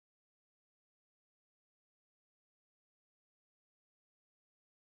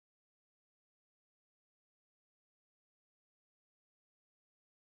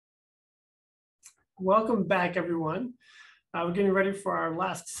Welcome back, everyone. We're getting ready for our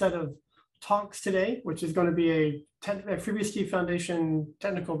last set of talks today, which is going to be a FreeBSD Foundation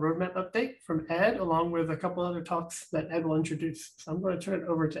technical roadmap update from Ed, along with a couple other talks that Ed will introduce. So I'm going to turn it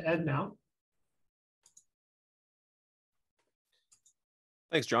over to Ed now.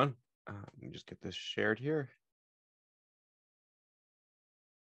 Thanks, John. Let me just get this shared here.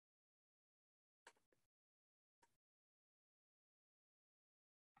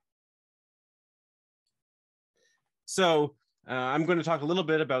 So I'm going to talk a little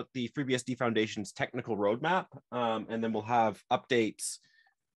bit about the FreeBSD Foundation's technical roadmap, and then we'll have updates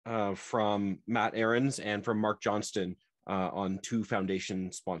from Matt Ahrens and from Mark Johnston on two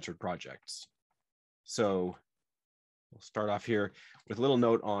Foundation-sponsored projects. So we'll start off here with a little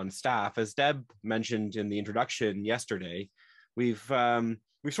note on staff. As Deb mentioned in the introduction yesterday, we've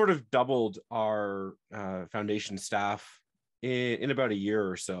sort of doubled our Foundation staff in about a year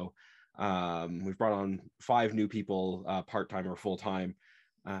or so. We've brought on 5 new people, part-time or full-time.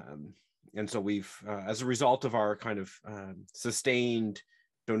 And so we've, as a result of our kind of sustained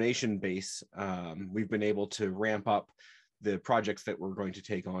donation base, we've been able to ramp up the projects that we're going to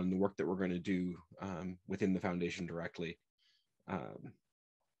take on, the work that we're going to do within the Foundation directly.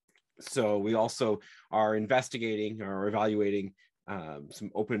 So we also are investigating or evaluating some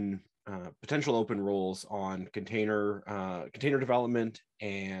potential open roles on container development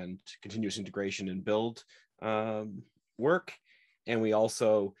and continuous integration and build work. And we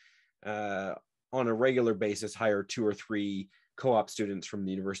also, on a regular basis, hire 2 or 3 co-op students from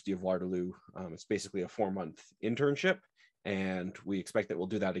the University of Waterloo. It's basically a 4-month internship, and we expect that we'll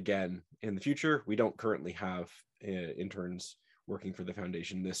do that again in the future. We don't currently have interns working for the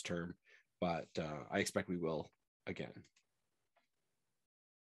Foundation this term, but I expect we will again.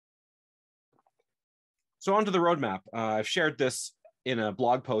 So onto the roadmap. I've shared this in a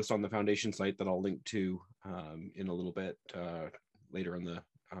blog post on the Foundation site that I'll link to in a little bit later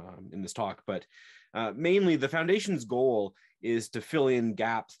in this talk. But mainly, the Foundation's goal is to fill in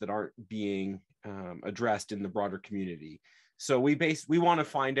gaps that aren't being addressed in the broader community. So we want to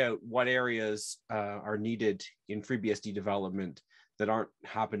find out what areas are needed in FreeBSD development that aren't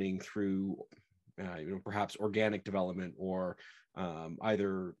happening through perhaps organic development or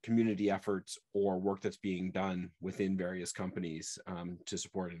either community efforts or work that's being done within various companies to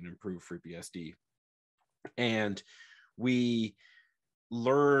support and improve FreeBSD. And we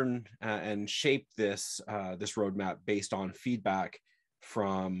learn and shape this roadmap based on feedback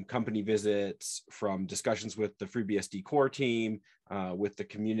from company visits, from discussions with the FreeBSD core team, with the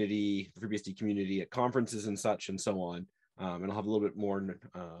community, the FreeBSD community at conferences and such and so on. And I'll have a little bit more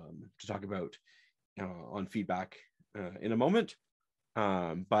to talk about on feedback in a moment.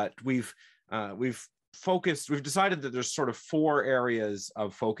 But we've decided that there's sort of 4 areas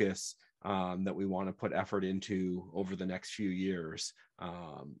of focus that we want to put effort into over the next few years.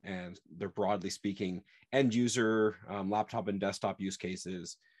 And they're, broadly speaking, end user, laptop and desktop use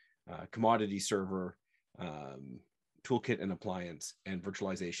cases, commodity server, toolkit and appliance, and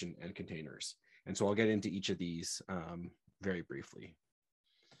virtualization and containers. And so I'll get into each of these very briefly.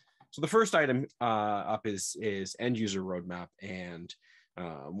 So the first item up is end user roadmap. And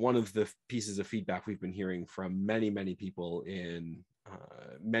one of the pieces of feedback we've been hearing from many people in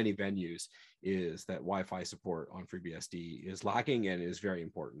many venues is that Wi-Fi support on FreeBSD is lacking and is very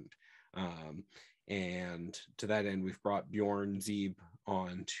important. And to that end, we've brought Bjorn Zeeb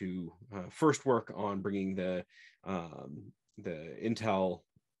on to first work on bringing the Intel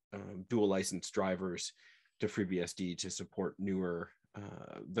dual license drivers to FreeBSD to support newer,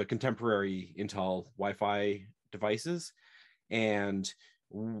 the contemporary Intel Wi-Fi devices. And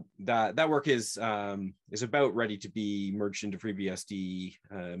that work is about ready to be merged into FreeBSD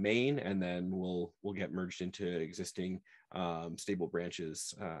main, and then we'll get merged into existing stable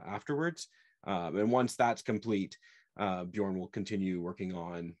branches afterwards. And once that's complete, Bjorn will continue working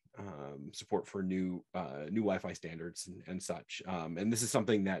on support for new Wi-Fi standards and such. And this is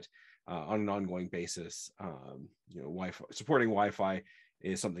something that on an ongoing basis, supporting Wi-Fi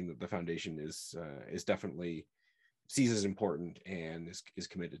is something that the Foundation is definitely sees as important and is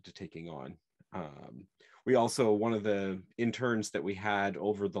committed to taking on. We also, one of the interns that we had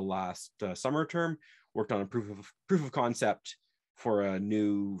over the last summer term worked on a proof of concept for a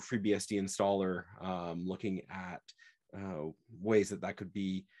new FreeBSD installer, looking at ways that could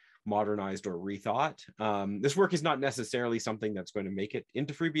be modernized or rethought. This work is not necessarily something that's going to make it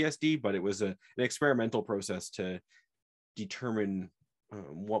into FreeBSD, but it was an experimental process to determine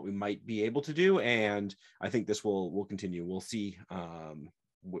what we might be able to do, and I think this will continue. We'll see,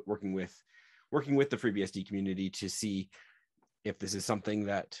 working with the FreeBSD community to see if this is something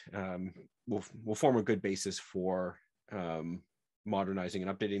that will form a good basis for modernizing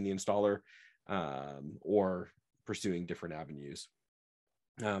and updating the installer, or pursuing different avenues.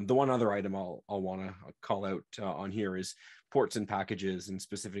 The one other item I'll want to call out on here is ports and packages, and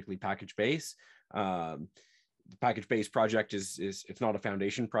specifically package base. The package base project it's not a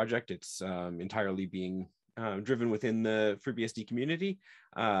foundation project. It's entirely being driven within the FreeBSD community.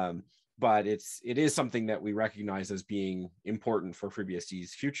 But it is something that we recognize as being important for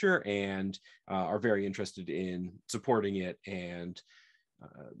FreeBSD's future, and are very interested in supporting it and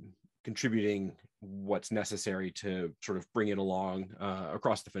contributing what's necessary to sort of bring it along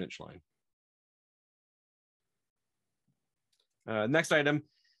across the finish line. Next item,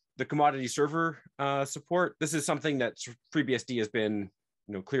 the commodity server support. This is something that FreeBSD has been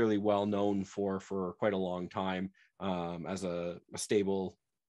clearly well known for quite a long time as a stable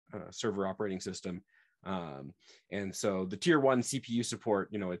server operating system. And so the tier 1 CPU support,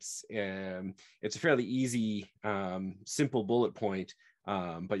 it's a fairly easy, simple bullet point,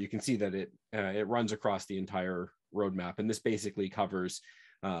 but you can see that it runs across the entire roadmap. And this basically covers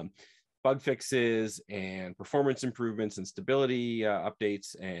bug fixes and performance improvements and stability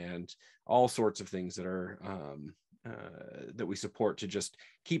updates and all sorts of things that are that we support to just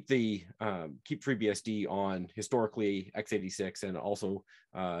keep FreeBSD on historically x86 and also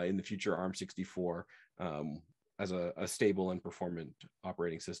in the future ARM64 as a stable and performant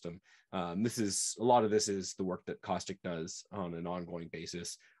operating system. A lot of this is the work that Caustic does on an ongoing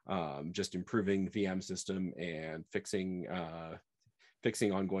basis, just improving the VM system and fixing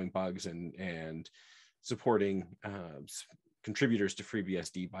ongoing bugs and supporting contributors to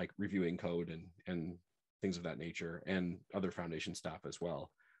FreeBSD by reviewing code and things of that nature, and other foundation staff as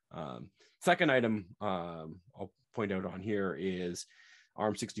well. Second item I'll point out on here is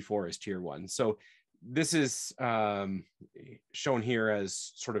ARM64 as tier 1. So this is shown here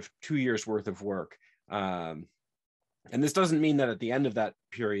as sort of 2 years worth of work. And this doesn't mean that at the end of that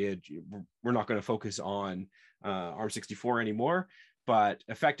period, we're not going to focus on ARM64 anymore, but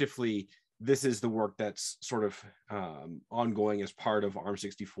effectively, this is the work that's sort of ongoing as part of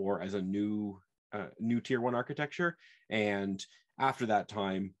ARM64 as a new tier 1 architecture. And after that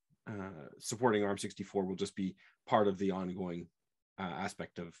time, supporting ARM64 will just be part of the ongoing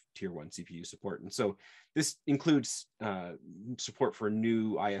aspect of tier 1 CPU support. And so this includes support for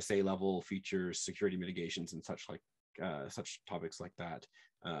new ISA level features, security mitigations, and such topics like that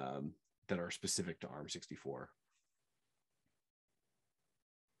that are specific to ARM64.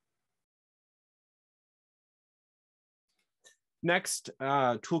 Next,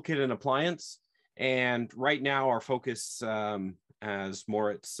 toolkit and appliance. And right now our focus, as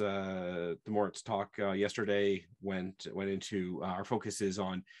the Moritz talk yesterday went into, our focus is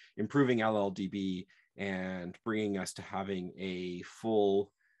on improving LLDB and bringing us to having a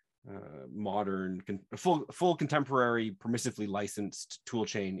full modern, full contemporary, permissively licensed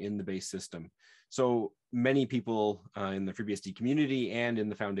toolchain in the base system. So many people in the FreeBSD community and in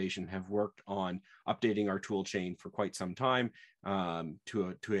the foundation have worked on updating our toolchain for quite some time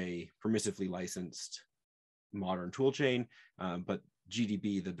to a permissively licensed modern toolchain, but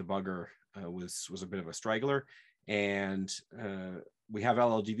GDB, the debugger, was a bit of a straggler, and we have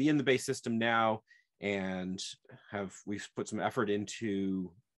LLDB in the base system now, and we've put some effort into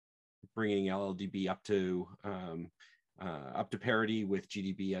bringing LLDB up to parity with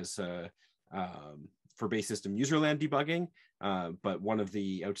GDB as for base system userland debugging. But one of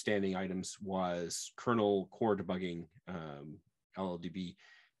the outstanding items was kernel core debugging. LLDB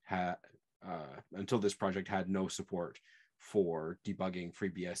until this project had no support for debugging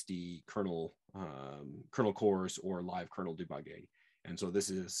FreeBSD kernel cores or live kernel debugging. And so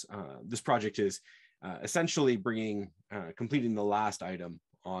this project is essentially completing the last item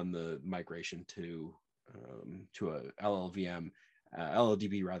on the migration to a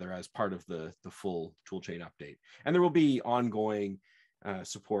LLDB rather, as part of the full toolchain update. And there will be ongoing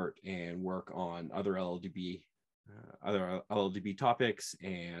support and work on other LLDB topics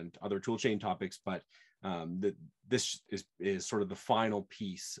and other toolchain topics, but this is sort of the final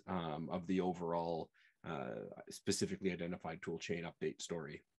piece of the overall specifically identified toolchain update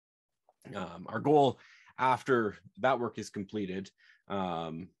story. Our goal after that work is completed,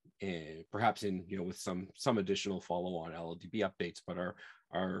 and perhaps with some additional follow-on LLDB updates, but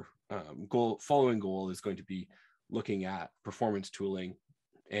our following goal is going to be looking at performance tooling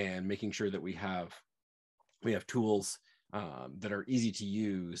and making sure that we have tools that are easy to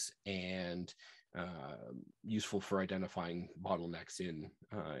use and useful for identifying bottlenecks in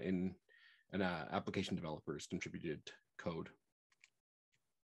an application developer's contributed code.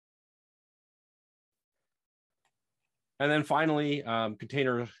 And then finally,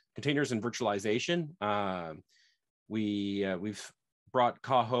 containers and virtualization. We've brought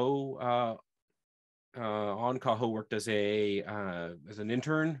Kaho on. Kaho worked as an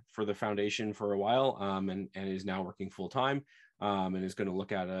intern for the foundation for a while, and is now working full time, and is going to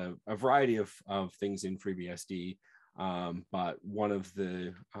look at a variety of things in FreeBSD. But one of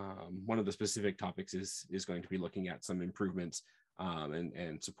the specific topics is going to be looking at some improvements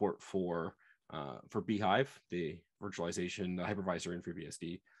and support for Beehive, the virtualization, the hypervisor in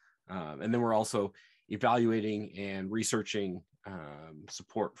FreeBSD. And then we're also evaluating and researching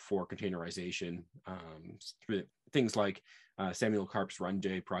support for containerization through things like Samuel Karp's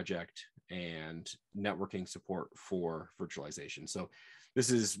RunJ project and networking support for virtualization. So this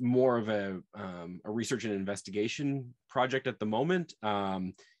is more of a research and investigation project at the moment.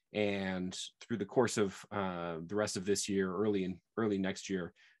 And through the course of the rest of this year, early next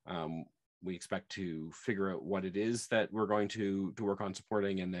year, we expect to figure out what it is that we're going to work on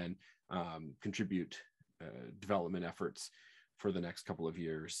supporting, and then contribute development efforts for the next couple of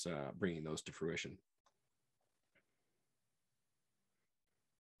years, bringing those to fruition.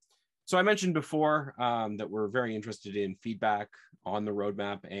 So I mentioned before that we're very interested in feedback on the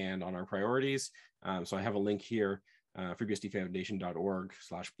roadmap and on our priorities. So I have a link here,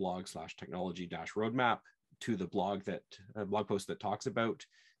 freebsdfoundation.org/blog/technology-roadmap to the blog post that talks about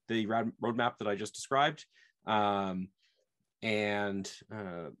the roadmap that I just described. And an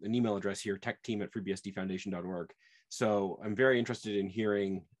email address here, techteam@freebsdfoundation.org. So I'm very interested in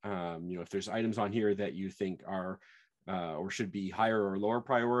hearing, if there's items on here that you think are or should be higher or lower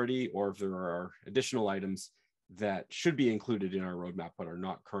priority, or if there are additional items that should be included in our roadmap but are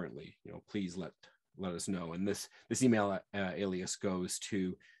not currently, please let us know. And this email alias goes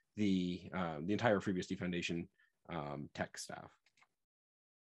to the entire FreeBSD Foundation tech staff.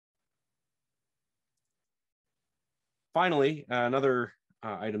 Finally, another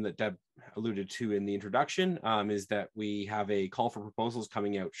item that Deb alluded to in the introduction is that we have a call for proposals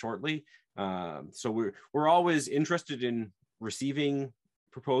coming out shortly. So we're always interested in receiving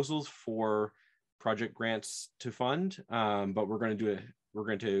proposals for project grants to fund, but we're going to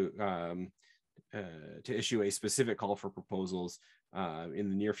issue a specific call for proposals in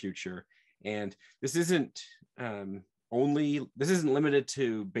the near future. And this isn't limited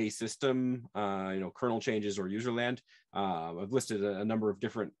to base system, kernel changes or userland. I've listed a number of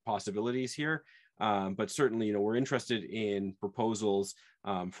different possibilities here, but certainly, we're interested in proposals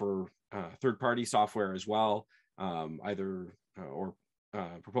for third-party software as well,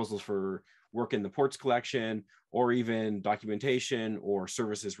 proposals for work in the ports collection, or even documentation or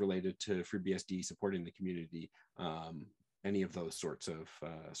services related to FreeBSD supporting the community, any of those sorts of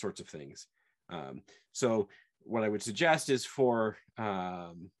things. So what I would suggest is for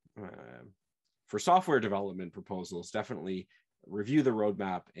software development proposals, definitely review the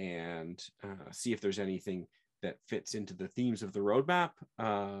roadmap and see if there's anything that fits into the themes of the roadmap.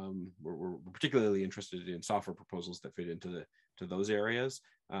 We're particularly interested in software proposals that fit into those areas,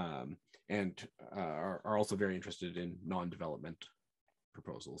 and are also very interested in non-development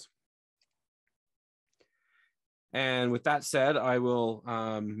proposals. And with that said, I will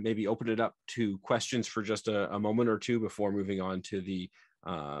maybe open it up to questions for just a moment or two before moving on to the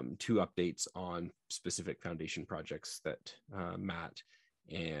two updates on specific foundation projects that Matt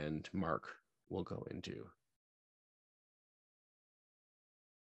and Mark will go into.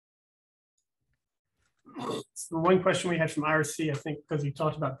 So one question we had from IRC, I think, because you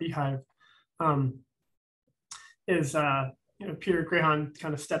talked about Beehive, is Peter Graham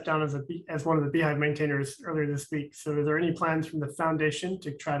kind of stepped down as one of the Beehive maintainers earlier this week. So are there any plans from the foundation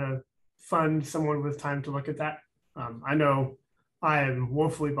to try to fund someone with time to look at that? I know I am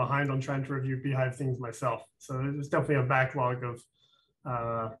woefully behind on trying to review Beehive things myself. So there's definitely a backlog of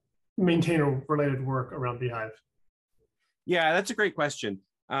maintainer related work around Beehive. Yeah, that's a great question.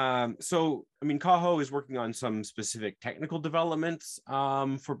 So, Kaho is working on some specific technical developments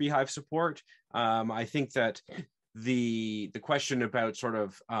for Beehive support. I think that the question about sort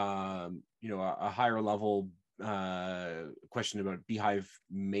of a higher level question about Beehive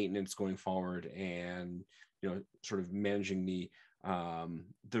maintenance going forward, and sort of managing the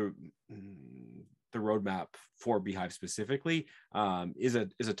roadmap for Beehive specifically is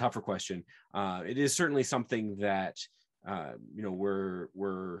a tougher question. It is certainly something that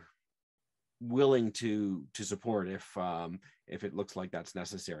we're willing to support if it looks like that's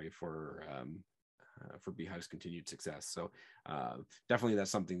necessary for Beehive's continued success. So definitely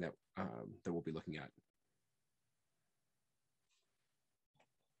that's something that we'll be looking at.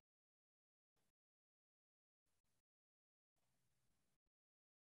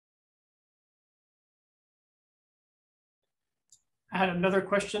 I had another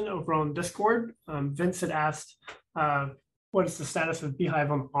question over on Discord. Vince had asked, what is the status of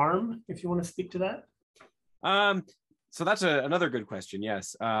Beehive on ARM? If you want to speak to that. So that's another good question.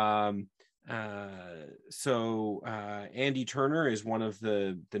 Yes. Andy Turner is one of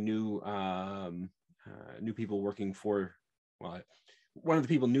the new new people working for, well, one of the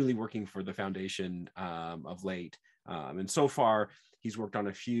people newly working for the foundation of late. And so far, he's worked on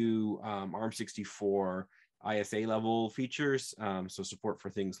a few ARM64 ISA level features. So support for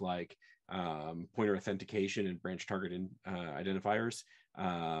things like pointer authentication and branch target identifiers,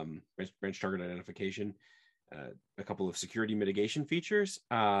 branch target identification. A couple of security mitigation features,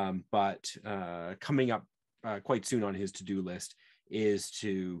 but coming up quite soon on his to-do list is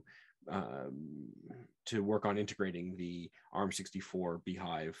to work on integrating the ARM64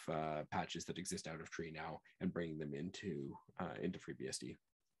 Beehive patches that exist out of tree now and bringing them into FreeBSD.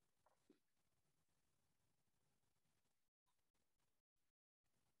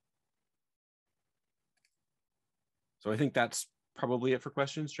 So I think that's probably it for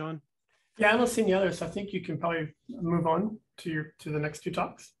questions, John. Yeah, I don't see any others. So I think you can probably move on to the next two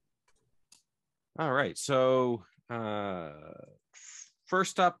talks. All right. So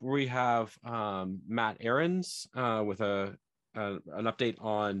first up, we have Matt Ahrens with an update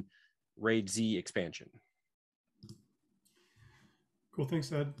on RAID Z expansion. Cool.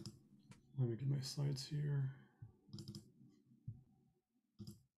 Thanks, Ed. Let me get my slides here.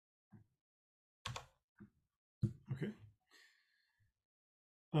 Okay.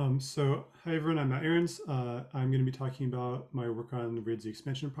 So hi everyone, I'm Matt Ahrens. I'm going to be talking about my work on the RAID Z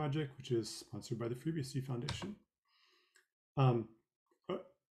expansion project, which is sponsored by the FreeBSD Foundation.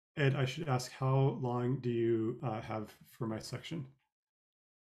 Ed, I should ask, how long do you have for my section?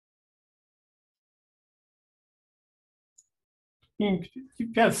 You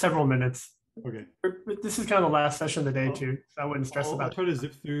have several minutes. Okay. This is kind of the last session of the day too, so I wouldn't stress about it. I'll try to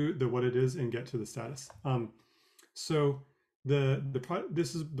zip through what it is and get to the status. So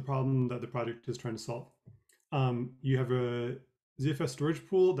this is the problem that the project is trying to solve. You have a ZFS storage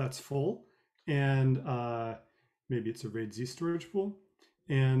pool that's full, and maybe it's a RAID Z storage pool.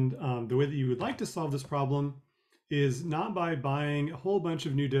 And the way that you would like to solve this problem is not by buying a whole bunch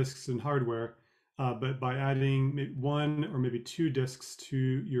of new disks and hardware, but by adding one or maybe two disks to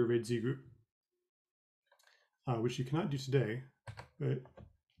your RAID Z group, which you cannot do today, but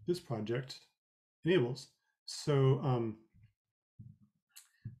this project enables. So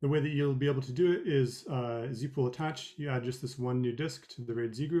the way that you'll be able to do it is zpool attach. You add just this one new disk to the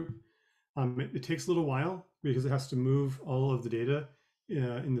RAID Z group. It takes a little while because it has to move all of the data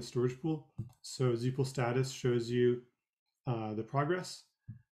in the storage pool. So zpool status shows you the progress.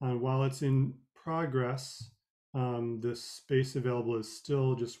 While it's in progress, the space available is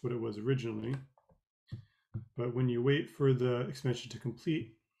still just what it was originally. But when you wait for the expansion to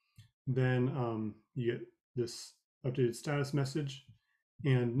complete, then you get this updated status message.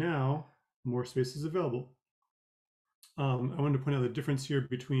 And now more space is available. I wanted to point out the difference here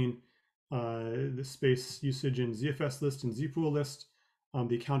between the space usage in ZFS list and zpool list.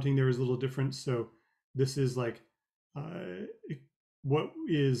 The accounting there is a little different. So this is like what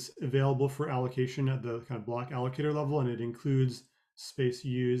is available for allocation at the kind of block allocator level, and it includes space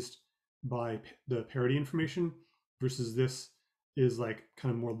used by the parity information, versus this is like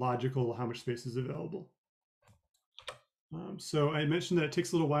kind of more logical how much space is available. So I mentioned that it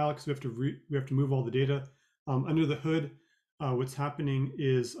takes a little while because we have to move all the data. Under the hood, what's happening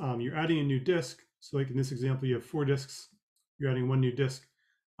is you're adding a new disk. So like in this example, you have 4 disks. You're adding one new disk.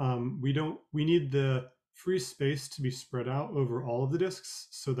 We need the free space to be spread out over all of the disks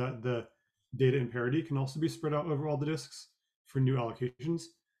so that the data in parity can also be spread out over all the disks for new allocations.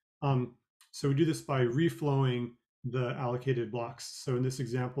 So we do this by reflowing the allocated blocks. So in this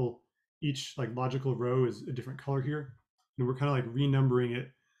example, each like logical row is a different color here, and we're kind of like renumbering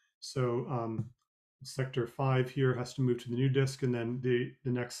it. So sector 5 here has to move to the new disk, and then the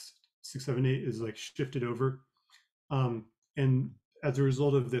next 6, 7, 8 is like shifted over. And as a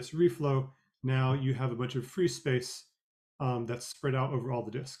result of this reflow, now you have a bunch of free space that's spread out over all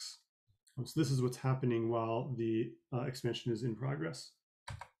the disks. So this is what's happening while the expansion is in progress.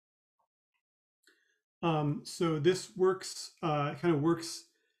 So this works, kind of works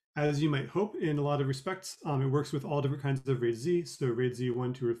as you might hope in a lot of respects. It works with all different kinds of RAID Z, so RAID Z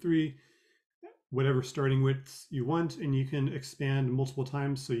 1, 2, or 3, whatever starting widths you want, and you can expand multiple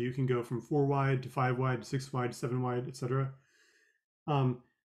times. So you can go from 4 wide to 5 wide to 6 wide to 7 wide, etc.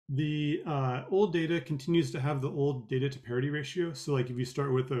 The old data continues to have the old data to parity ratio. So like if you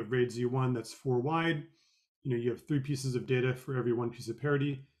start with a RAID Z1 that's 4 wide, you have 3 pieces of data for every 1 piece of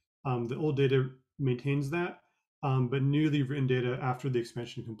parity. The old data maintains that, but newly written data after the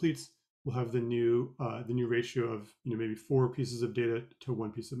expansion completes will have the new ratio of maybe 4 pieces of data to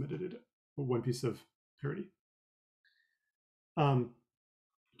 1 piece of metadata, or 1 piece of parity.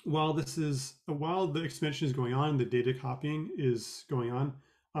 While the expansion is going on, the data copying is going on.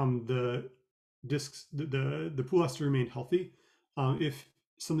 The disks, the pool has to remain healthy. If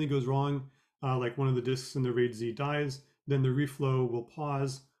something goes wrong, like one of the disks in the RAID Z dies, then the reflow will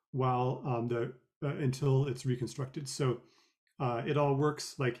pause while until it's reconstructed. So it all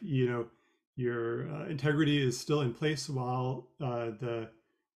works like your integrity is still in place while the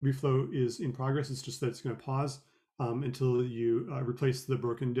reflow is in progress. It's just that it's going to pause until you replace the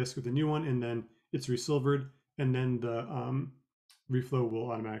broken disk with a new one, and then it's resilvered, and then the reflow will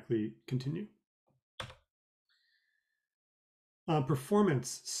automatically continue.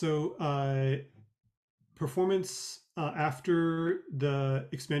 Performance. So performance after the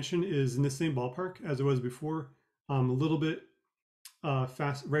expansion is in the same ballpark as it was before. A little bit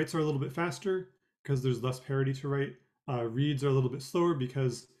fast. Writes are a little bit faster because there's less parity to write. Reads are a little bit slower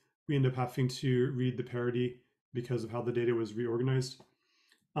because we end up having to read the parity because of how the data was reorganized.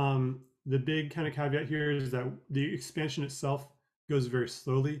 The big kind of caveat here is that the expansion itself goes very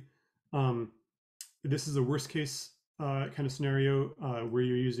slowly. This is a worst case kind of scenario where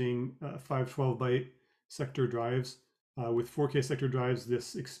you're using 512 byte sector drives. With 4K sector drives,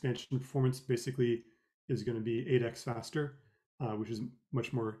 this expansion performance basically is going to be 8x faster, which is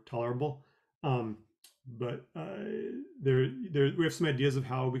much more tolerable. But we have some ideas of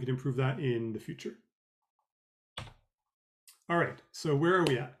how we could improve that in the future. All right, so where are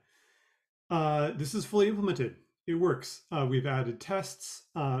we at? This is fully implemented. It works. We've added tests.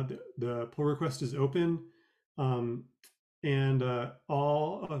 The pull request is open. And the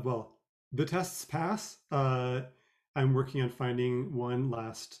tests pass. I'm working on finding one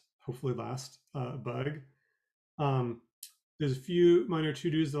hopefully last bug. There's a few minor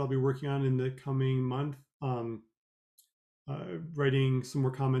to-dos that I'll be working on in the coming month. Writing some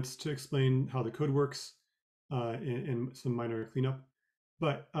more comments to explain how the code works and some minor cleanup.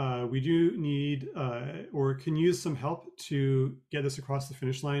 But we do need or can use some help to get this across the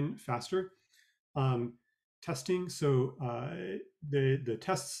finish line faster. Testing. So the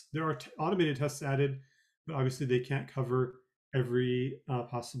tests, there are automated tests added, but obviously they can't cover every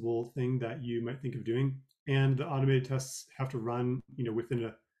possible thing that you might think of doing. And the automated tests have to run, within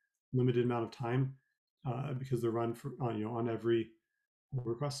a limited amount of time because they're run on every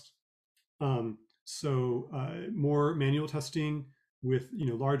request. So more manual testing with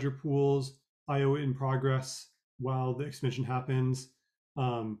larger pools, IO in progress while the expansion happens,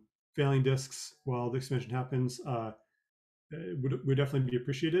 failing disks while the expansion happens would definitely be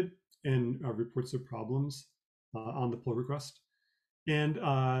appreciated, and reports of problems on the pull request. And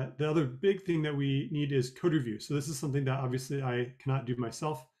the other big thing that we need is code review. So this is something that obviously I cannot do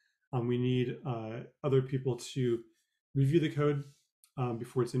myself. We need other people to review the code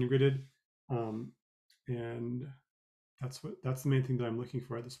before it's integrated. And that's the main thing that I'm looking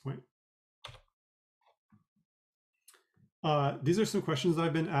for at this point. These are some questions that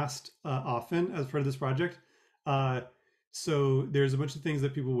I've been asked often as part of this project. So there's a bunch of things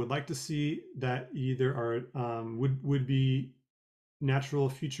that people would like to see that either are would be natural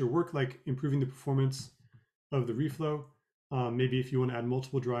future work, like improving the performance of the reflow. Maybe if you want to add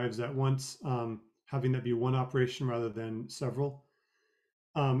multiple drives at once, having that be one operation rather than several.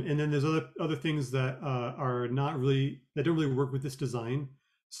 And then there's other things that don't really work with this design.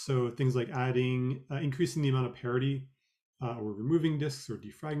 So things like increasing the amount of parity, or removing disks, or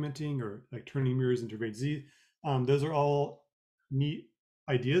defragmenting, or like turning mirrors into RAID Z. Those are all neat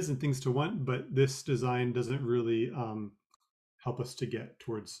ideas and things to want, but this design doesn't really help us to get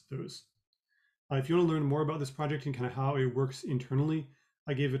towards those. If you want to learn more about this project and kind of how it works internally,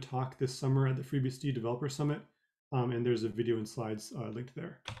 I gave a talk this summer at the FreeBSD Developer Summit, and there's a video and slides linked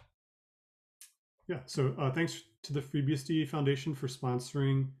there. Yeah, so thanks to the FreeBSD Foundation for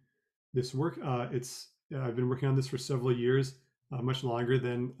sponsoring this work. I've been working on this for several years, much longer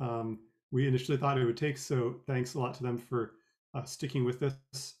than we initially thought it would take. So thanks a lot to them for sticking with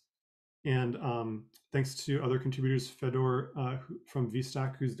this. And thanks to other contributors, Fedor from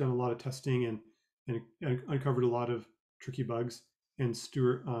VStack, who's done a lot of testing and uncovered a lot of tricky bugs, and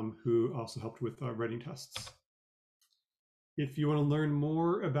Stuart, who also helped with writing tests. If you want to learn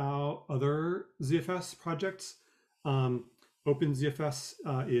more about other ZFS projects, OpenZFS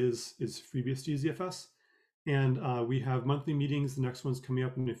is FreeBSD ZFS. And we have monthly meetings. The next one's coming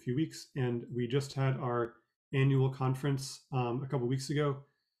up in a few weeks. And we just had our annual conference a couple weeks ago.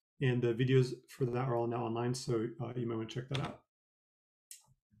 And the videos for that are all now online. So you might want to check that out.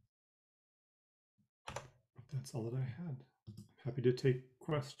 that's all that I had. Happy to take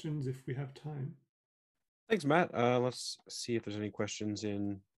questions if we have time. Thanks, Matt. Let's see if there's any questions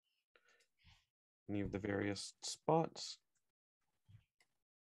in any of the various spots.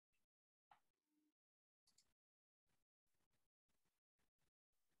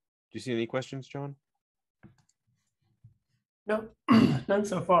 Do you see any questions, John? No, none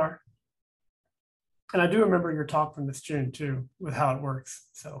so far. And I do remember your talk from this June too, with how it works.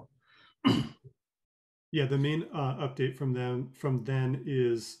 So yeah, the main update from then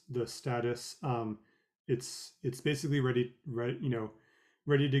is the status. It's basically ready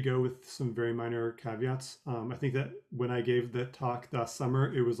to go with some very minor caveats. I think that when I gave that talk last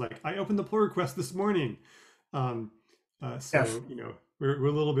summer, it was like I opened the pull request this morning. So yes. We're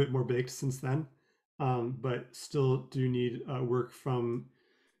a little bit more baked since then, but still do need work from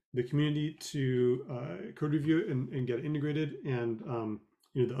the community to code review it and get it integrated. And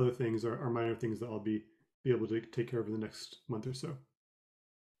the other things are minor things that I'll be able to take care of in the next month or so.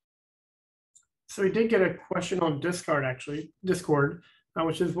 So we did get a question on Discord,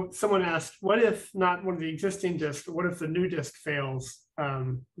 which is what someone asked: what if not one of the existing disks? What if the new disk fails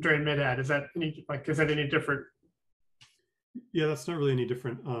during mid-add? Is that any different? Yeah, that's not really any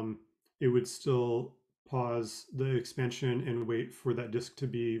different. It would still pause the expansion and wait for that disk to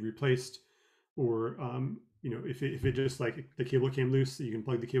be replaced, or if it just like the cable came loose, you can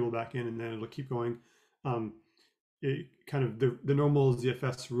plug the cable back in and then it'll keep going. It kind of the normal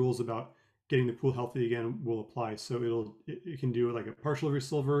ZFS rules about getting the pool healthy again will apply. So it can do like a partial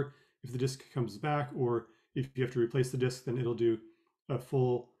resilver if the disk comes back, or if you have to replace the disk, then it'll do a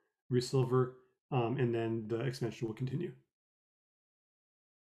full resilver, and then the expansion will continue.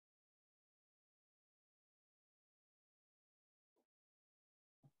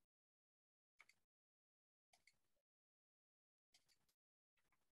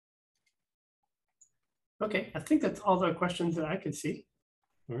 Okay, I think that's all the questions that I could see.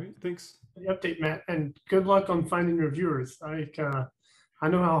 All right, thanks. The update, Matt, and good luck on finding reviewers. I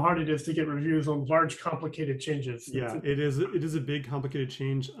know how hard it is to get reviews on large, complicated changes. Yeah, it is a big, complicated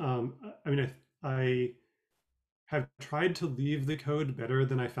change. I mean, I have tried to leave the code better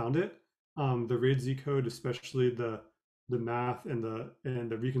than I found it. The RAID-Z code, especially the math and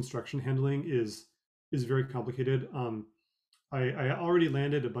the reconstruction handling, is very complicated. I already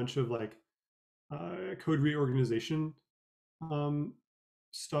landed a bunch of like code reorganization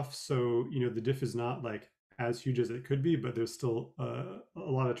stuff, so the diff is not like as huge as it could be, but there's still a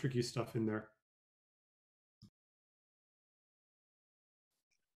lot of tricky stuff in there.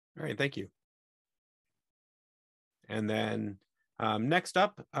 All right, thank you. And then next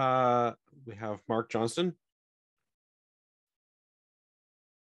up, we have Mark Johnston.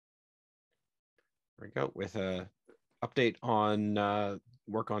 There we go, with a update on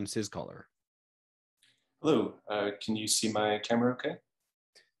work on syzkaller. Hello, can you see my camera okay?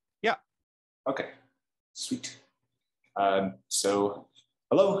 Yeah. Okay, sweet. So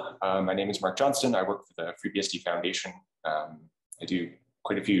hello, my name is Mark Johnston. I work for the FreeBSD Foundation. I do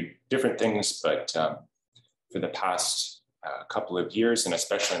quite a few different things, but for the past couple of years, and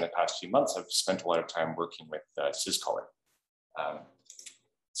especially in the past few months, I've spent a lot of time working with syzkaller.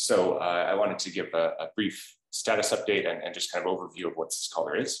 So I wanted to give a brief status update and just kind of overview of what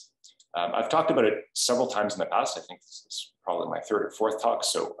syzkaller is. I've talked about it several times in the past. I think this is probably my third or fourth talk,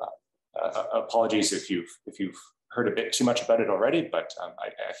 so apologies if you've heard a bit too much about it already, but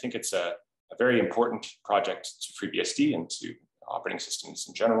I think it's a very important project to FreeBSD and to operating systems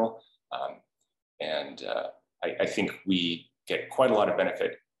in general. I think we get quite a lot of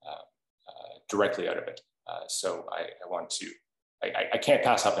benefit directly out of it. So I can't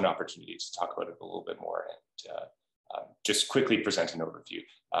pass up an opportunity to talk about it a little bit more and just quickly present an overview.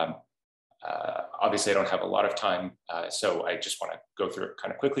 Obviously, I don't have a lot of time, so I just want to go through it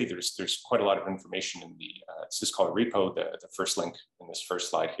kind of quickly. There's quite a lot of information in the syzkaller repo, the first link in this first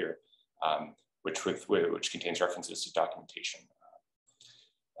slide here, which contains references to documentation.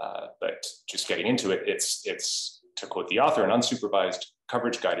 But just getting into it, it's to quote the author, an unsupervised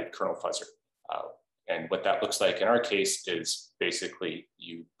coverage-guided kernel fuzzer. And what that looks like in our case is basically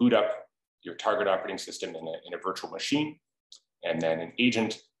you boot up your target operating system in a virtual machine, and then an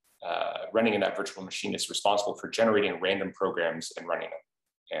agent running in that virtual machine is responsible for generating random programs and running them,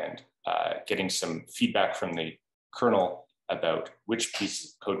 and getting some feedback from the kernel about which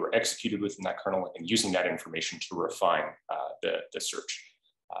pieces of code were executed within that kernel, and using that information to refine the search.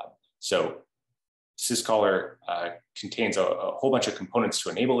 So syzkaller contains a whole bunch of components to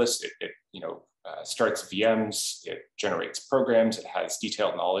enable this. It starts VMs, it generates programs, it has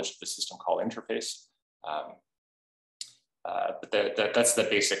detailed knowledge of the system call interface. But that's the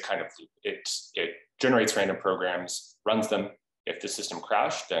basic kind of loop. It generates random programs, runs them. If the system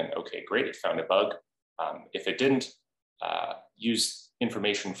crashed, then okay, great, it found a bug. If it didn't, use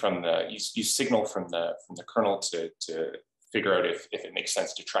information from use signal from the kernel to figure out if it makes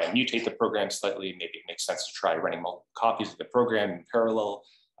sense to try and mutate the program slightly. Maybe it makes sense to try running multiple copies of the program in parallel.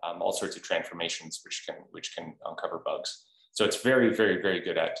 All sorts of transformations which can uncover bugs. So it's very, very, very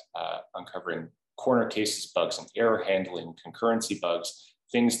good at uncovering corner cases, bugs, and error handling, concurrency bugs,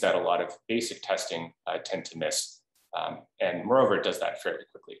 things that a lot of basic testing tend to miss. And moreover, it does that fairly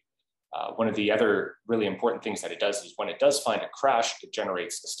quickly. One of the other really important things that it does is when it does find a crash, it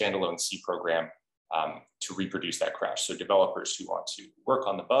generates a standalone C program to reproduce that crash. So developers who want to work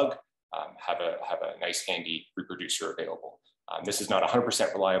on the bug have a nice handy reproducer available. This is not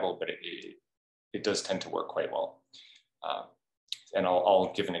 100% reliable, but it does tend to work quite well. And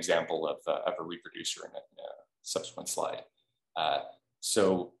I'll give an example of a reproducer in a subsequent slide.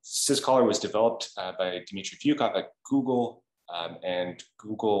 So syzkaller was developed by Dmitry Vyukov at Google, and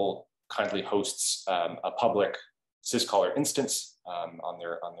Google kindly hosts a public syzkaller instance on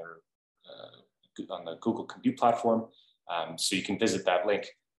the Google Compute platform. So you can visit that link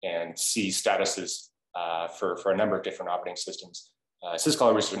and see statuses for a number of different operating systems.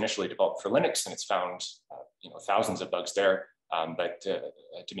 syzkaller was initially developed for Linux, and it's found thousands of bugs there. But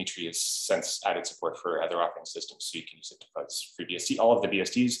Dmitry has since added support for other operating systems, so you can use it to fuzz FreeBSD. All of the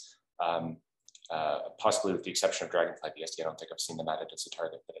BSDs, possibly with the exception of Dragonfly BSD, I don't think I've seen them added as a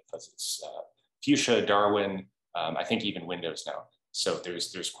target, but it fuzzes Fuchsia, Darwin, I think even Windows now. So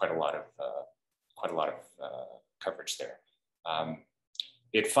there's quite a lot of coverage there.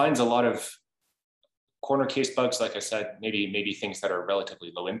 It finds a lot of corner case bugs, like I said, maybe things that are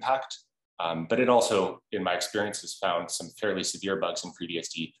relatively low impact. But it also, in my experience, has found some fairly severe bugs in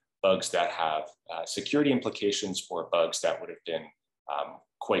FreeBSD, bugs that have security implications or bugs that would have been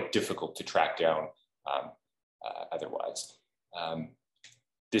quite difficult to track down otherwise.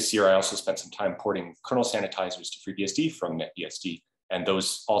 This year, I also spent some time porting kernel sanitizers to FreeBSD from NetBSD, and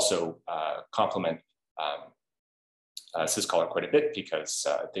those also complement syzkaller quite a bit because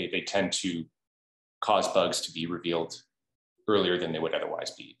they tend to cause bugs to be revealed earlier than they would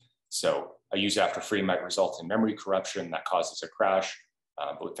otherwise be. So a use after free might result in memory corruption that causes a crash,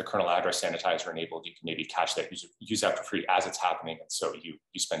 but with the kernel address sanitizer enabled, you can maybe catch that use after free as it's happening, and so you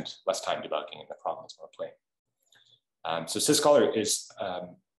spend less time debugging and the problem is more plain. So syzkaller is a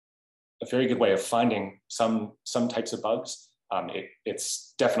very good way of finding some types of bugs.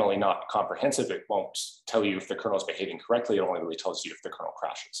 It's definitely not comprehensive. It won't tell you if the kernel is behaving correctly. It only really tells you if the kernel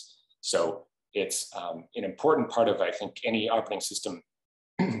crashes. So it's an important part of, I think, any operating system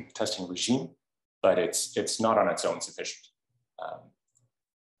testing regime, but it's not on its own sufficient.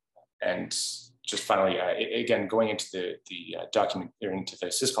 And just finally, again, going into the document or into the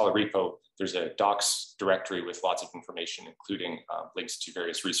syzkaller repo, there's a docs directory with lots of information, including links to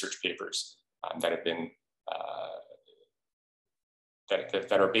various research papers that have been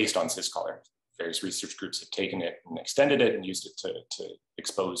that are based on syzkaller. Various research groups have taken it and extended it and used it to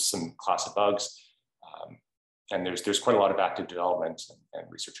expose some class of bugs. And there's quite a lot of active development and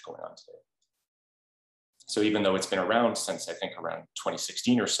research going on today. So even though it's been around since I think around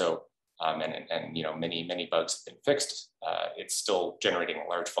 2016 or so, and many bugs have been fixed, it's still generating a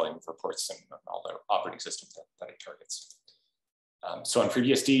large volume of reports in all the operating systems that it targets. So on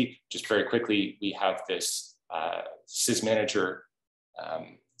FreeBSD, just very quickly, we have this sysmanager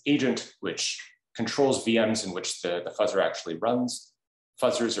agent which controls VMs in which the fuzzer actually runs.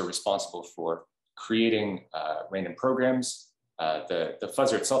 Fuzzers are responsible for creating random programs. The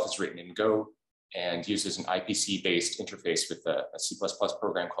fuzzer itself is written in Go and uses an IPC-based interface with a C++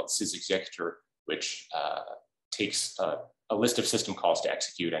 program called syzexecutor, which takes a list of system calls to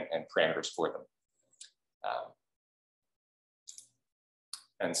execute and parameters for them.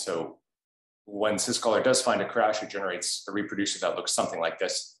 And so when syzkaller does find a crash, it generates a reproducer that looks something like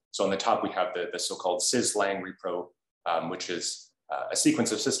this. So on the top, we have the so-called syzlang repro, which is a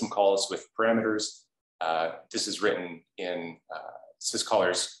sequence of system calls with parameters. This is written in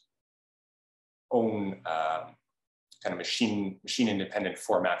syzkaller's own kind of machine-independent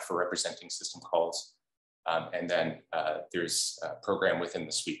format for representing system calls. And then there's a program within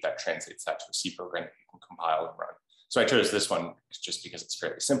the suite that translates that to a C program that you can compile and run. So I chose this one just because it's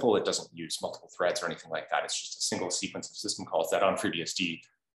fairly simple. It doesn't use multiple threads or anything like that. It's just a single sequence of system calls that on FreeBSD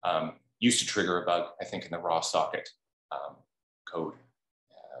used to trigger a bug, I think, in the raw socket code,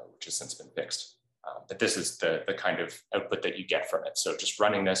 which has since been fixed. But this is the kind of output that you get from it. So just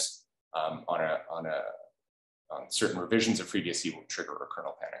running this on certain revisions of FreeBSD will trigger a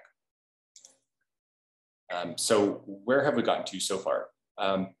kernel panic. So where have we gotten to so far?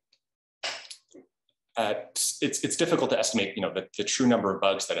 It's difficult to estimate, the true number of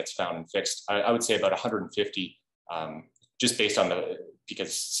bugs that it's found and fixed. I would say about 150, just based on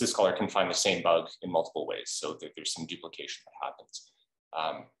because syzkaller can find the same bug in multiple ways. So there's some duplication that happens.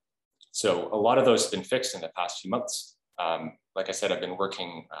 So a lot of those have been fixed in the past few months. Like I said, I've been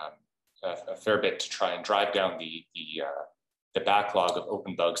working a fair bit to try and drive down the backlog of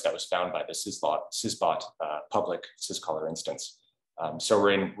open bugs that was found by the syzbot public syzkaller instance. So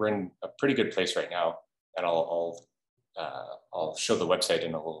we're in a pretty good place right now, and I'll show the website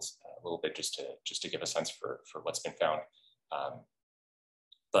in a little bit just to give a sense for what's been found.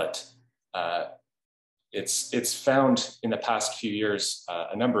 But it's found in the past few years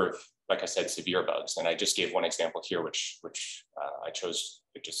a number of, like I said, severe bugs, and I just gave one example here, which I chose.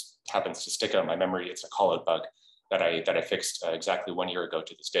 It just happens to stick out in my memory. It's a callout bug that I fixed exactly 1 year ago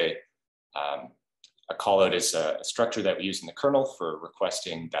to this day. A callout is a structure that we use in the kernel for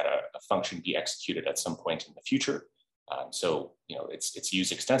requesting that a function be executed at some point in the future. So it's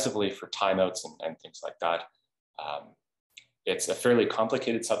used extensively for timeouts and things like that. It's a fairly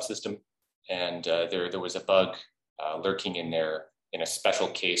complicated subsystem, and there was a bug lurking in there in a special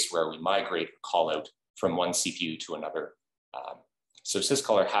case where we migrate a callout from one CPU to another. So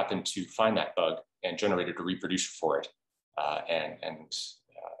syzkaller happened to find that bug and generated a reproducer for it.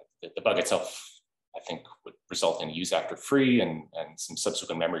 The bug itself, I think, would result in use after free and some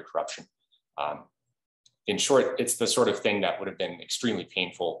subsequent memory corruption. In short, it's the sort of thing that would have been extremely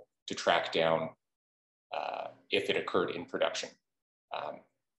painful to track down if it occurred in production.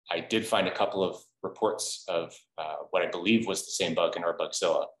 I did find a couple of reports of what I believe was the same bug in our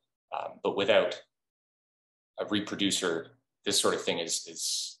Bugzilla, but without a reproducer, this sort of thing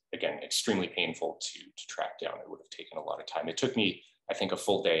is again, extremely painful to track down. It would have taken a lot of time. It took me, I think, a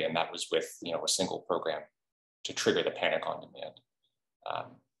full day, and that was with a single program to trigger the panic on demand.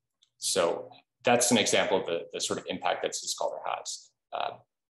 So that's an example of the sort of impact that syzkaller has.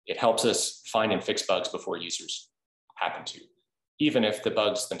 It helps us find and fix bugs before users happen to, even if the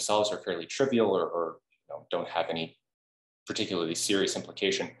bugs themselves are fairly trivial or don't have any particularly serious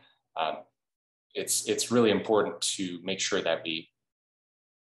implication. It's really important to make sure that we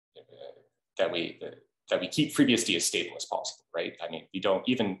keep FreeBSD as stable as possible, right? I mean, we don't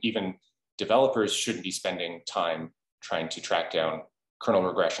even developers shouldn't be spending time trying to track down kernel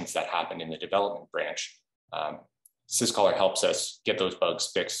regressions that happen in the development branch. syzkaller helps us get those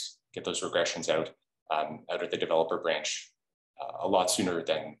bugs fixed, get those regressions out of the developer branch a lot sooner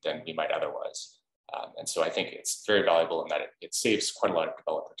than we might otherwise. And so I think it's very valuable in that it saves quite a lot of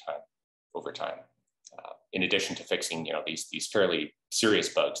developer time over time, in addition to fixing these fairly serious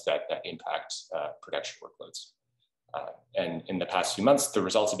bugs that impact production workloads. And in the past few months, the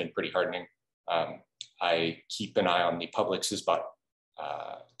results have been pretty heartening. I keep an eye on the public syzbot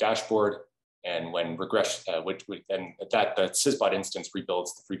dashboard, and when regression, the syzbot instance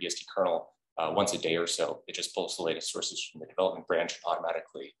rebuilds the FreeBSD kernel once a day or so. It just pulls the latest sources from the development branch and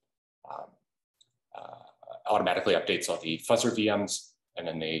automatically updates all the fuzzer VMs, and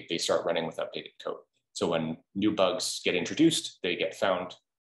then they start running with updated code. So when new bugs get introduced, they get found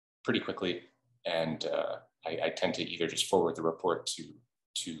pretty quickly, and I tend to either just forward the report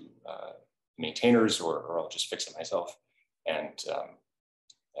to maintainers, or I'll just fix it myself. And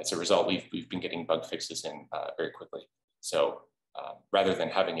as a result, we've been getting bug fixes in very quickly. So rather than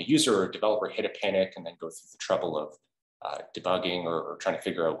having a user or a developer hit a panic and then go through the trouble of debugging or trying to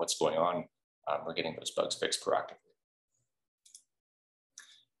figure out what's going on, we're getting those bugs fixed proactively.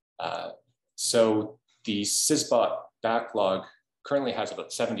 So the syzbot backlog currently has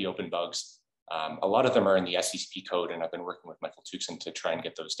about 70 open bugs. A lot of them are in the SCP code, and I've been working with Michael Tuxen to try and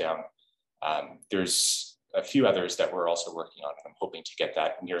get those down. There's a few others that we're also working on, and I'm hoping to get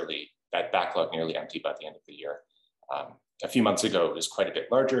that backlog nearly empty by the end of the year. A few months ago, it was quite a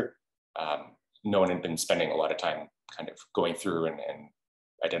bit larger. No one had been spending a lot of time kind of going through and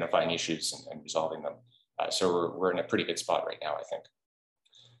identifying issues and resolving them. So we're in a pretty good spot right now, I think.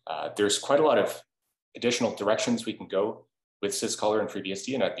 There's quite a lot of additional directions we can go with syzkaller and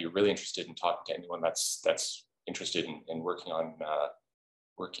FreeBSD, and I'd be really interested in talking to anyone that's interested in working on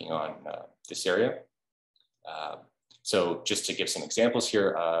this area. So just to give some examples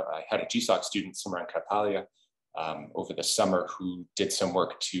here, I had a GSOC student, Simran Kapalia, over the summer who did some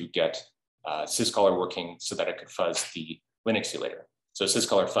work to get syzkaller working so that it could fuzz the Linux emulator. So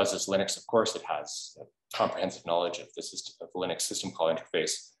syzkaller fuzzes Linux, of course. It has a comprehensive knowledge of the Linux system call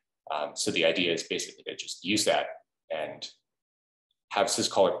interface. So the idea is basically to just use that and have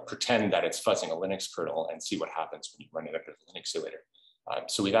syzkaller pretend that it's fuzzing a Linux kernel and see what happens when you run it under the Linux emulator.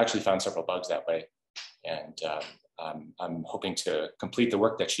 So we've actually found several bugs that way. And I'm hoping to complete the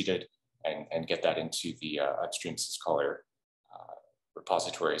work that she did and get that into the upstream syzkaller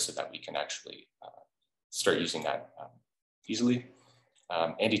repository so that we can actually start using that easily.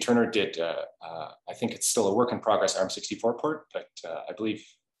 Andy Turner did, I think it's still a work in progress ARM64 port, but I believe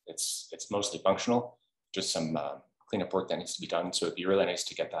it's mostly functional, just some cleanup work that needs to be done. So it'd be really nice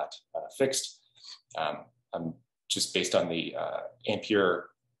to get that fixed. I'm just based on the Ampere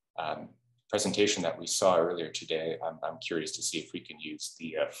presentation that we saw earlier today, I'm curious to see if we can use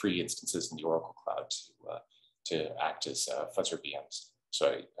the free instances in the Oracle Cloud to act as fuzzer VMs.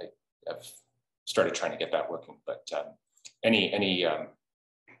 So I've started trying to get that working, but any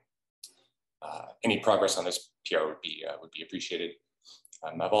progress on this PR would be appreciated.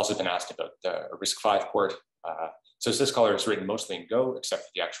 I've also been asked about the RISC-V port. So syzkaller is written mostly in Go, except for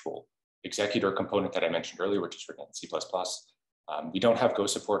the actual executor component that I mentioned earlier, which is written in C++. We don't have Go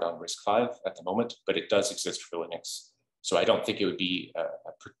support on RISC-V at the moment, but it does exist for Linux. So I don't think it would be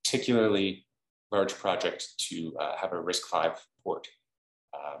a particularly large project to have a RISC-V port.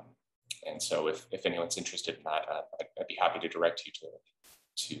 And so if anyone's interested in that, I'd be happy to direct you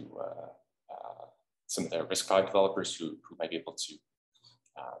to some of the RISC-V developers who might be able to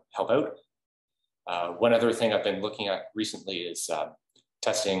help out. One other thing I've been looking at recently is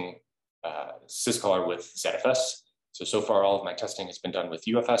testing syzkaller with ZFS. So far, all of my testing has been done with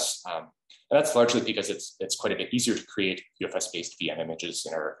UFS. And that's largely because it's quite a bit easier to create UFS-based VM images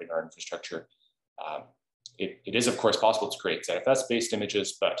in our infrastructure. It is, of course, possible to create ZFS-based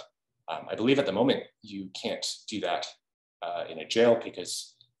images, but I believe at the moment you can't do that in a jail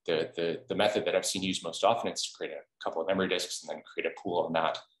because the method that I've seen used most often is to create a couple of memory disks and then create a pool on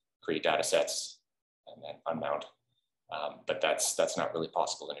that, create data sets, and then unmount. But that's not really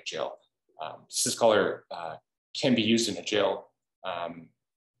possible in a jail. syzkaller can be used in a jail,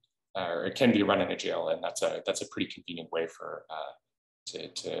 or it can be run in a jail, and that's a pretty convenient way for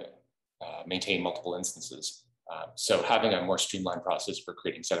to maintain multiple instances. So having a more streamlined process for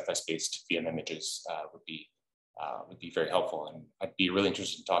creating ZFS-based VM images would be very helpful, and I'd be really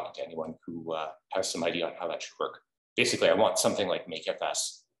interested in talking to anyone who has some idea on how that should work. Basically, I want something like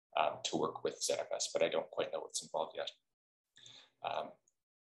MakeFS to work with ZFS, but I don't quite know what's involved yet.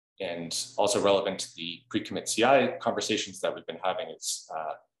 And also relevant to the pre-commit CI conversations that we've been having is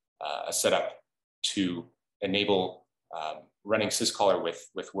a setup to enable running syzkaller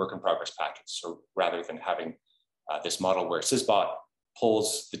with work in progress patches. So rather than having this model where syzbot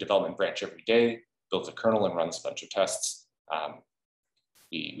pulls the development branch every day, builds a kernel and runs a bunch of tests,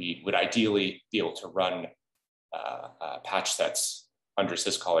 we would ideally be able to run patch sets under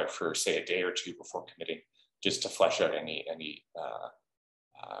syzkaller for, say, a day or two before committing, just to flesh out any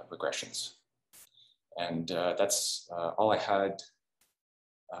regressions. And that's all I had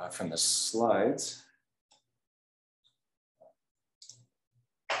from the slides.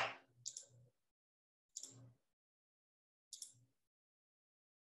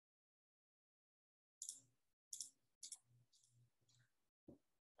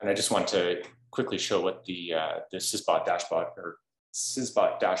 And I just want to quickly show what the syzbot dashboard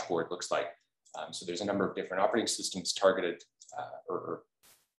looks like. So there's a number of different operating systems targeted or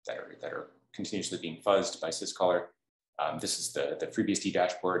that are continuously being fuzzed by syzkaller. This is the FreeBSD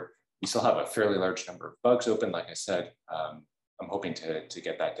dashboard. We still have a fairly large number of bugs open, like I said. I'm hoping to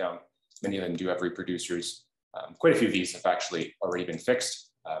get that down. Many of them do have reproducers. Quite a few of these have actually already been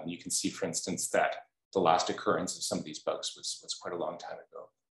fixed. You can see, for instance, that the last occurrence of some of these bugs was quite a long time ago,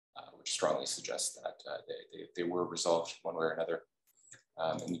 which strongly suggests that they were resolved one way or another.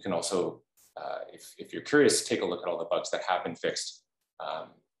 And you can also, if you're curious, take a look at all the bugs that have been fixed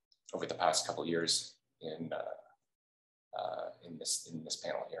over the past couple of years in this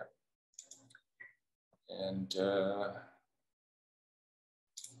panel here. And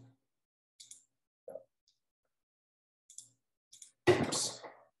oops.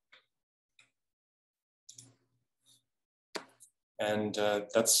 And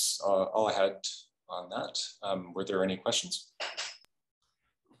that's all I had on that. Were there any questions?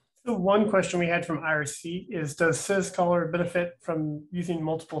 So one question we had from IRC is, does syzkaller benefit from using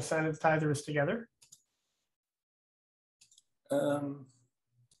multiple sanitizers together? I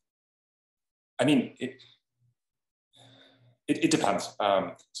mean, it depends.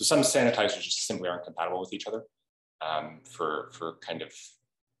 So some sanitizers just simply aren't compatible with each other for kind of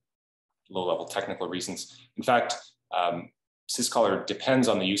low-level technical reasons. In fact, syzkaller depends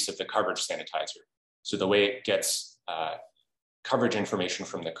on the use of the coverage sanitizer. So the way it gets coverage information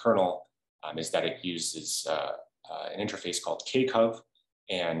from the kernel is that it uses an interface called kcov,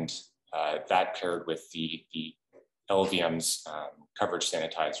 and that paired with the LVM's coverage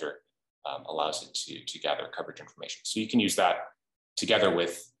sanitizer allows it to gather coverage information. So you can use that together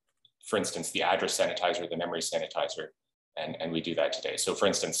with, for instance, the address sanitizer, the memory sanitizer, and we do that today. So for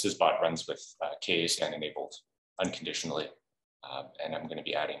instance, syzbot runs with KA-SAN enabled unconditionally, and I'm going to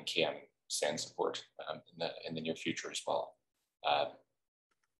be adding KM-SAN support in the near future as well.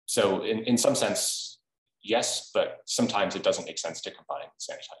 So in some sense, yes, but sometimes it doesn't make sense to combine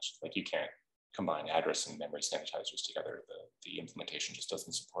sanitizers. Like you can't combine address and memory sanitizers together. The implementation just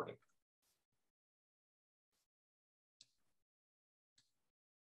doesn't support it.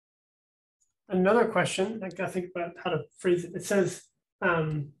 Another question, I gotta think about how to phrase it. It says,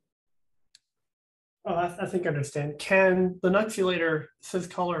 I think I understand. Can the Linuxulator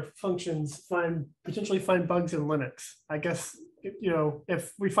syzkaller functions potentially find bugs in Linux? I guess,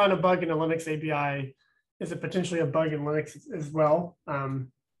 if we find a bug in a Linux API, is it potentially a bug in Linux as well?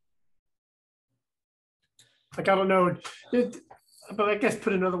 Like, I don't know, but I guess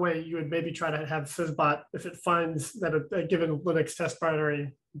put another way, you would maybe try to have syzbot, if it finds that a given Linux test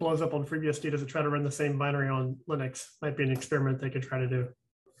binary blows up on FreeBSD, does it try to run the same binary on Linux? Might be an experiment they could try to do.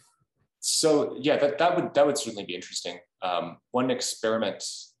 So yeah, that would certainly be interesting. One experiment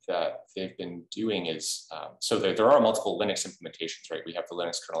that they've been doing is, so there are multiple Linux implementations, right? We have the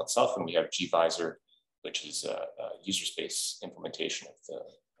Linux kernel itself, and we have gvisor, which is a user space implementation of the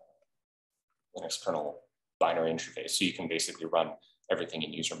Linux kernel binary interface. So you can basically run everything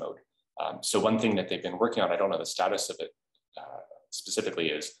in user mode. So one thing that they've been working on, I don't know the status of it specifically,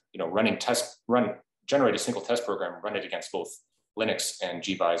 is generate a single test program, run it against both Linux and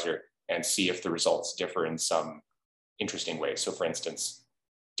gvisor, and see if the results differ in some interesting ways. So for instance,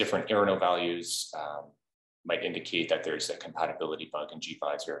 different error values might indicate that there's a compatibility bug in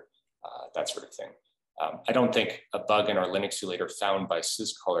gvisor, that sort of thing. I don't think a bug in our Linuxulator found by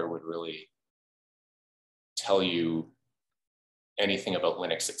syzkaller would really tell you anything about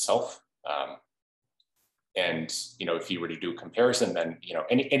Linux itself. And if you were to do a comparison, then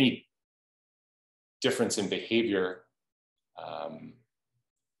any difference in behavior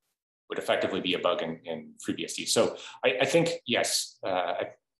would effectively be a bug in FreeBSD. So I think, yes,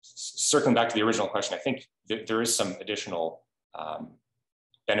 circling back to the original question, I think there is some additional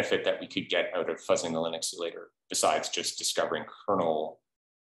benefit that we could get out of fuzzing the Linuxulator besides just discovering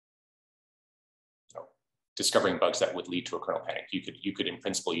discovering bugs that would lead to a kernel panic. You could in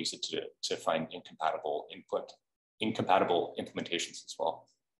principle use it to find incompatible implementations as well.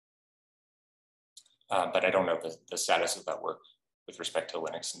 But I don't know the status of that work with respect to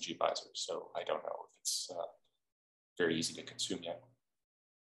Linux and gvisor, so I don't know if it's very easy to consume yet.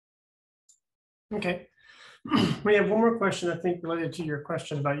 Okay. We have one more question, I think, related to your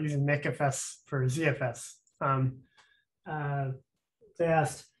question about using makefs for ZFS. They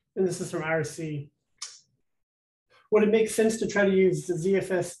asked, and this is from IRC, would it make sense to try to use the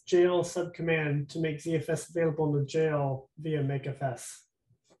ZFS jail subcommand to make ZFS available in the jail via makefs?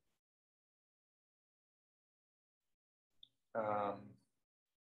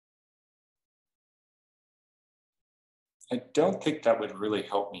 I don't think that would really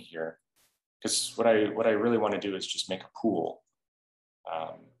help me here, because what I really want to do is just make a pool.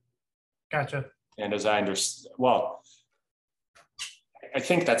 Gotcha. And as I understand, well, I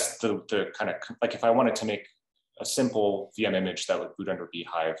think that's the kind of, like, if I wanted to make a simple VM image that would boot under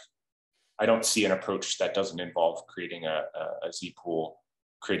bhyve, I don't see an approach that doesn't involve creating a Z pool,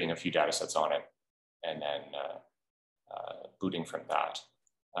 creating a few data sets on it, and then booting from that.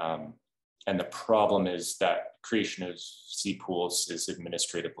 And the problem is that creation of Z pools is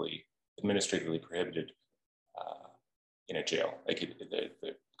administratively prohibited in a jail. Like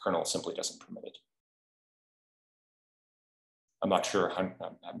the kernel simply doesn't permit it. I'm not sure.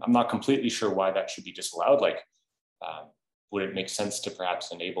 I'm not completely sure why that should be disallowed. Like, would it make sense to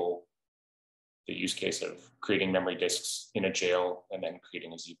perhaps enable the use case of creating memory disks in a jail and then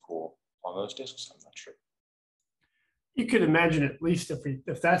creating a Z pool on those disks? I'm not sure. You could imagine, at least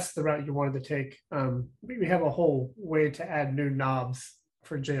if that's the route you wanted to take, we have a whole way to add new knobs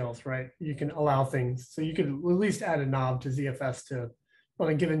for jails, right? You can allow things. So you could at least add a knob to ZFS to, on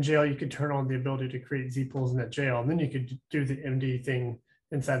a given jail, you could turn on the ability to create Z pools in that jail. And then you could do the MD thing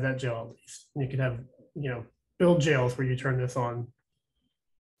inside that jail at least. And you could have, build jails where you turn this on.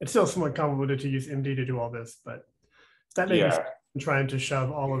 It's still somewhat convoluted to use MD to do all this, but that may be trying to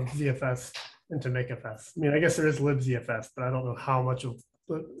shove all of ZFS into makefs. I mean, I guess there is libzfs, but I don't know how much of,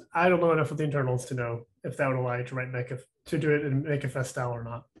 I don't know enough of the internals to know if that would allow you to write to do it in makefs style or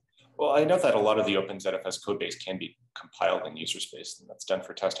not. Well, I know that a lot of the OpenZFS code base can be compiled in user space, and that's done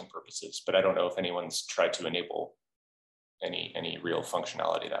for testing purposes, but I don't know if anyone's tried to enable any real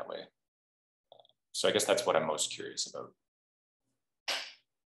functionality that way. So I guess that's what I'm most curious about.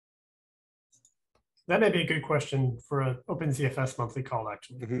 That may be a good question for an OpenZFS monthly call,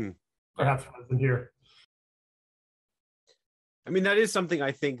 actually. Perhaps rather than here. I mean, that is something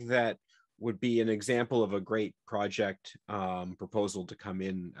I think that would be an example of a great project proposal to come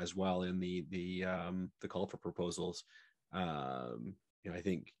in as well in the call for proposals. I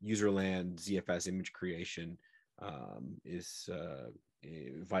think userland ZFS image creation is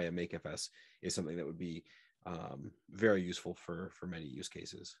via MakeFS is something that would be very useful for many use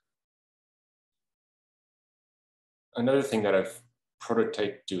cases. Another thing that I've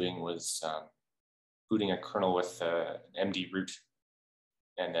prototyped doing was booting a kernel with an MD root,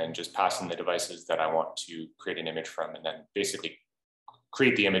 and then just passing the devices that I want to create an image from, and then basically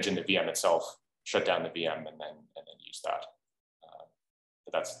create the image in the VM itself, shut down the VM, and then use that.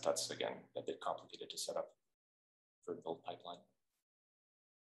 But that's again a bit complicated to set up for the build pipeline.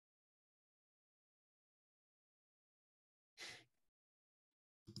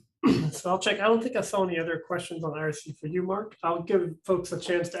 So I'll check. I don't think I saw any other questions on IRC for you, Mark. I'll give folks a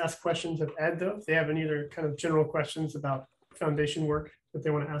chance to ask questions of Ed, though, if they have any other kind of general questions about foundation work that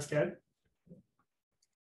they want to ask Ed.